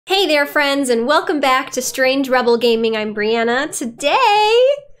Hey there, friends, and welcome back to Strange Rebel Gaming. I'm Brianna. Today,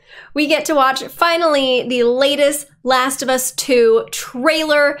 we get to watch, finally, the latest Last of Us 2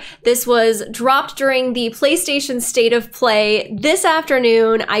 trailer. This was dropped during the PlayStation State of Play this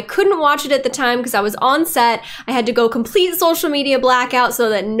afternoon. I couldn't watch it at the time because I was on set. I had to go complete social media blackout so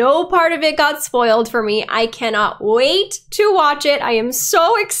that no part of it got spoiled for me. I cannot wait to watch it. I am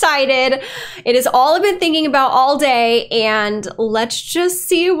so excited. It is all I've been thinking about all day, and let's just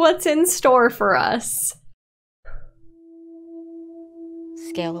see what's in store for us.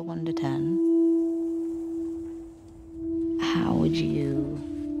 Scale of 1 to 10. How would you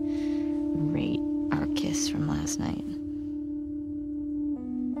rate our kiss from last night?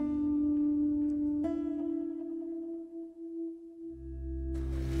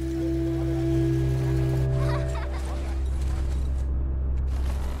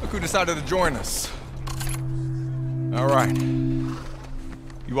 Look who decided to join us. All right.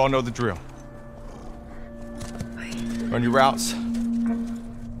 You all know the drill. Run your routes.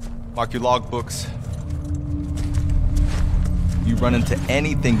 Mark your logbooks. You run into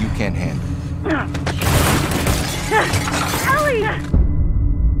anything you can't handle. Ellie!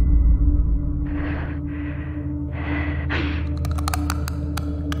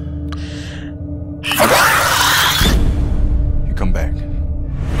 You come back.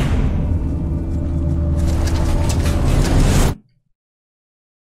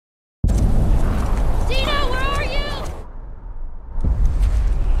 Dina, where are you?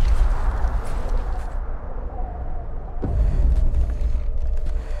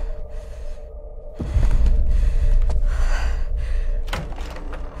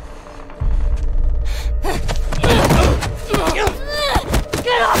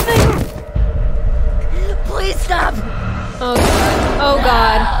 Get off me! Please stop! Oh God. Oh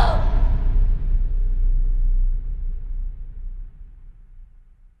God.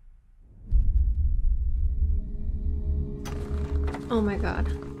 Oh my God.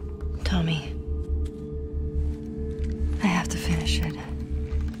 Tommy, I have to finish it.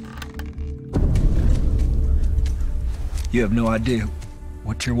 You have no idea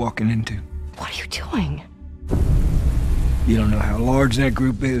what you're walking into. What are you doing? You don't know how large that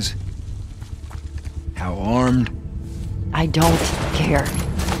group is, how armed. I don't care.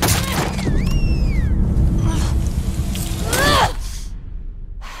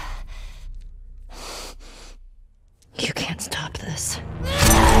 You can't stop this.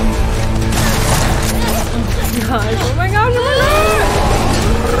 Gosh, oh my gosh, oh my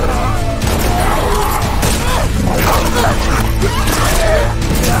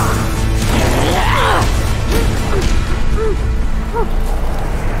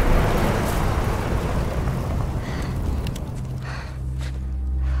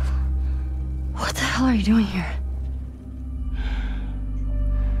What the hell are you doing here?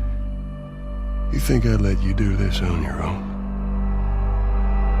 You think I'd let you do this on your own?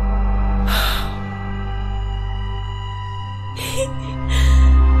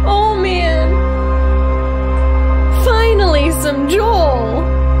 Oh man. Finally some Joel.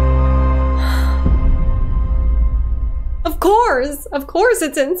 Of course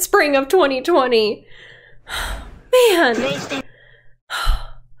it's in spring of 2020. Man.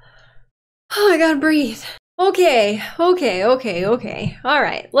 Oh, I gotta breathe. Okay. All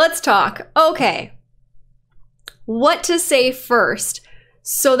right, let's talk. Okay. What to say first?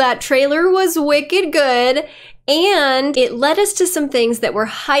 So that trailer was wicked good, and it led us to some things that were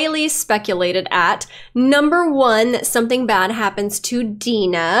highly speculated at. Number one, that something bad happens to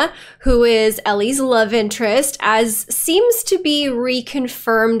Dina, who is Ellie's love interest, as seems to be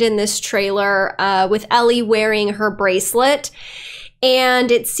reconfirmed in this trailer, with Ellie wearing her bracelet. And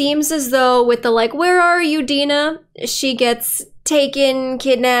it seems as though with the like, where are you, Dina? She gets taken,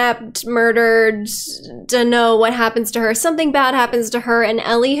 kidnapped, murdered, don't know what happens to her. Something bad happens to her, and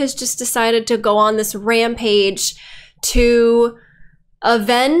Ellie has just decided to go on this rampage to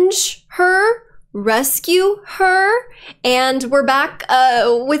avenge her, rescue her, and we're back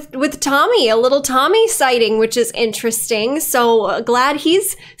with Tommy, a little Tommy sighting, which is interesting. So glad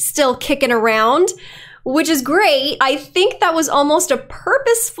he's still kicking around, which is great. I think that was almost a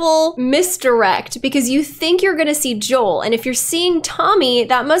purposeful misdirect because you think you're gonna see Joel, and if you're seeing Tommy,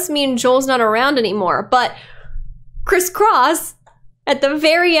 that must mean Joel's not around anymore. But crisscross, at the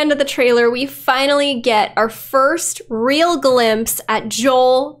very end of the trailer, we finally get our first real glimpse at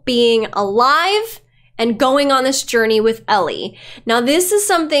Joel being alive and going on this journey with Ellie. Now, this is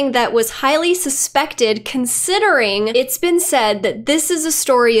something that was highly suspected, considering it's been said that this is a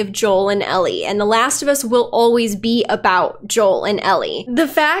story of Joel and Ellie, and The Last of Us will always be about Joel and Ellie. The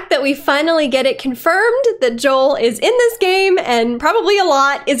fact that we finally get it confirmed that Joel is in this game, and probably a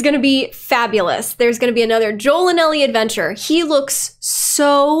lot, is going to be fabulous. There's going to be another Joel and Ellie adventure. He looks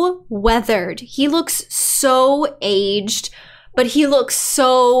so weathered. He looks so aged, but he looks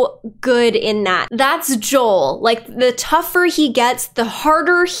so good in that. That's Joel. Like, the tougher he gets, the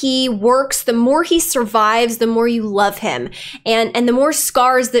harder he works, the more he survives, the more you love him. And the more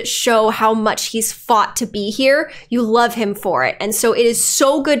scars that show how much he's fought to be here, you love him for it. And so it is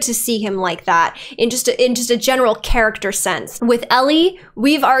so good to see him like that in just a general character sense. With Ellie,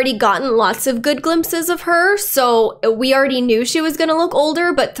 we've already gotten lots of good glimpses of her, so we already knew she was gonna look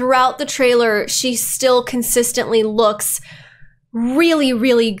older, but throughout the trailer, she still consistently looks really,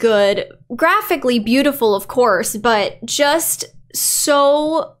 really good. Graphically beautiful, of course, but just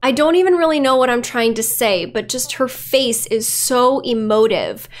so, I don't even really know what I'm trying to say, but just her face is so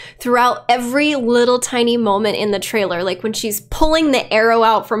emotive throughout every little tiny moment in the trailer. Like when she's pulling the arrow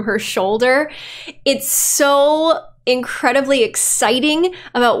out from her shoulder, it's so incredibly exciting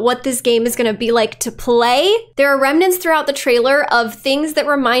about what this game is going to be like to play. There are remnants throughout the trailer of things that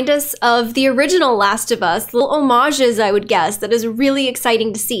remind us of the original Last of Us, little homages, I would guess, that is really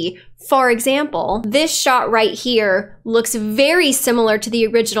exciting to see. For example, this shot right here looks very similar to the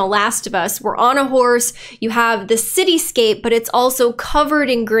original Last of Us. We're on a horse, you have the cityscape, but it's also covered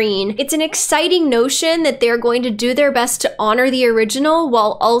in green. It's an exciting notion that they're going to do their best to honor the original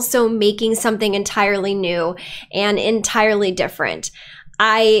while also making something entirely new and entirely different.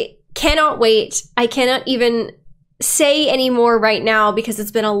 I cannot wait. I cannot even say any more right now because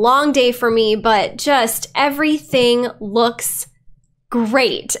it's been a long day for me, but just everything looks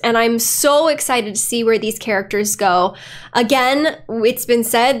great, and I'm so excited to see where these characters go. Again, it's been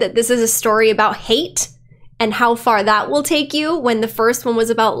said that this is a story about hate and how far that will take you, when the first one was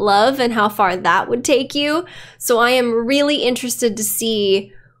about love and how far that would take you. So I am really interested to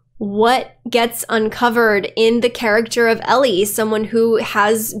see what gets uncovered in the character of Ellie, someone who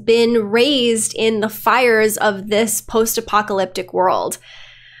has been raised in the fires of this post-apocalyptic world.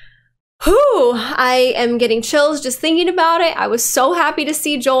 Whew, I am getting chills just thinking about it. I was so happy to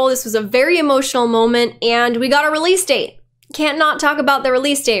see Joel. This was a very emotional moment, and we got a release date. Can't not talk about the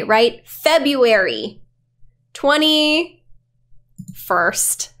release date, right? February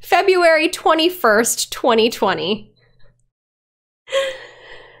 21st. February 21st, 2020.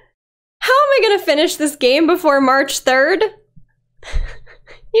 How am I gonna finish this game before March 3rd?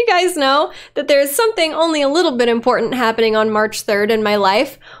 You guys know that there's something only a little bit important happening on March 3rd in my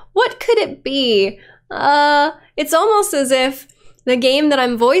life. What could it be? It's almost as if the game that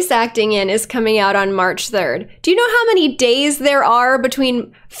I'm voice acting in is coming out on March 3rd. Do you know how many days there are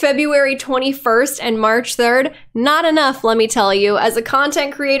between February 21st and March 3rd? Not enough, let me tell you. As a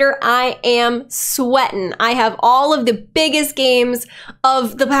content creator, I am sweating. I have all of the biggest games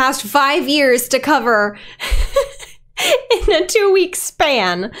of the past 5 years to cover in a 2-week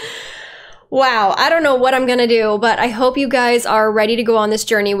span. Wow, I don't know what I'm gonna do, but I hope you guys are ready to go on this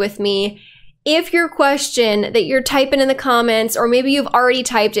journey with me. If your question that you're typing in the comments, or maybe you've already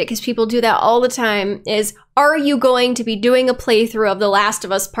typed it because people do that all the time, is, are you going to be doing a playthrough of The Last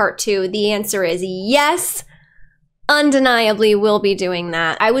of Us Part 2? The answer is yes. Undeniably will be doing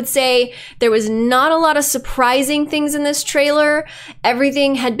that. I would say there was not a lot of surprising things in this trailer.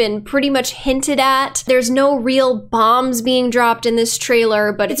 Everything had been pretty much hinted at. There's no real bombs being dropped in this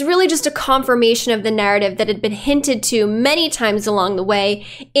trailer, but it's really just a confirmation of the narrative that had been hinted to many times along the way.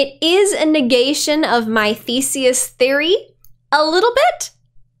 It is a negation of my Theseus theory, a little bit,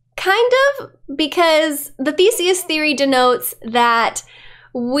 kind of, because the Theseus theory denotes that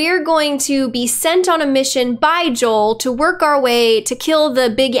we're going to be sent on a mission by Joel to work our way to kill the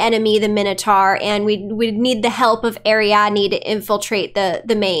big enemy, the Minotaur, and we need the help of Ariadne to infiltrate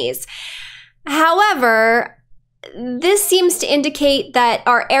the maze. However, this seems to indicate that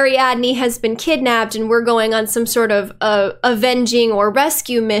our Ariadne has been kidnapped and we're going on some sort of avenging or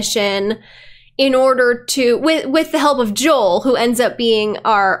rescue mission in order to, with the help of Joel, who ends up being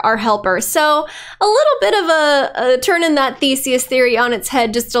our helper. So a little bit of a turning that Theseus theory on its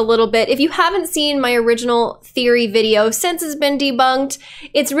head just a little bit. If you haven't seen my original theory video since it's been debunked,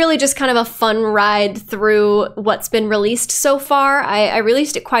 it's really just kind of a fun ride through what's been released so far. I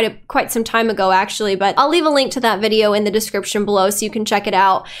released it quite some time ago, actually, but I'll leave a link to that video in the description below so you can check it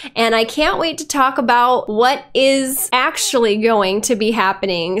out. And I can't wait to talk about what is actually going to be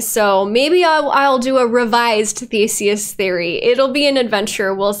happening. So maybe I'll do a revised Theseus theory. It'll be an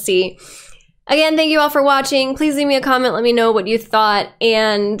adventure, we'll see. Again, thank you all for watching. Please leave me a comment, let me know what you thought,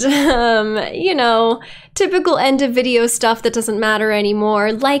 and, you know, typical end of video stuff that doesn't matter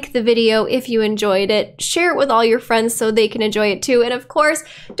anymore. Like the video if you enjoyed it. Share it with all your friends so they can enjoy it too. And of course,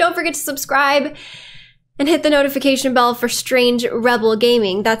 don't forget to subscribe and hit the notification bell for Strange Rebel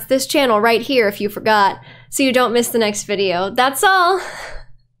Gaming. That's this channel right here if you forgot, so you don't miss the next video. That's all.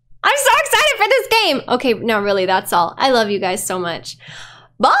 I'm so excited for this game! Okay, no, really, that's all. I love you guys so much.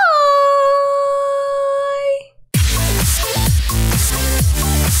 Bye!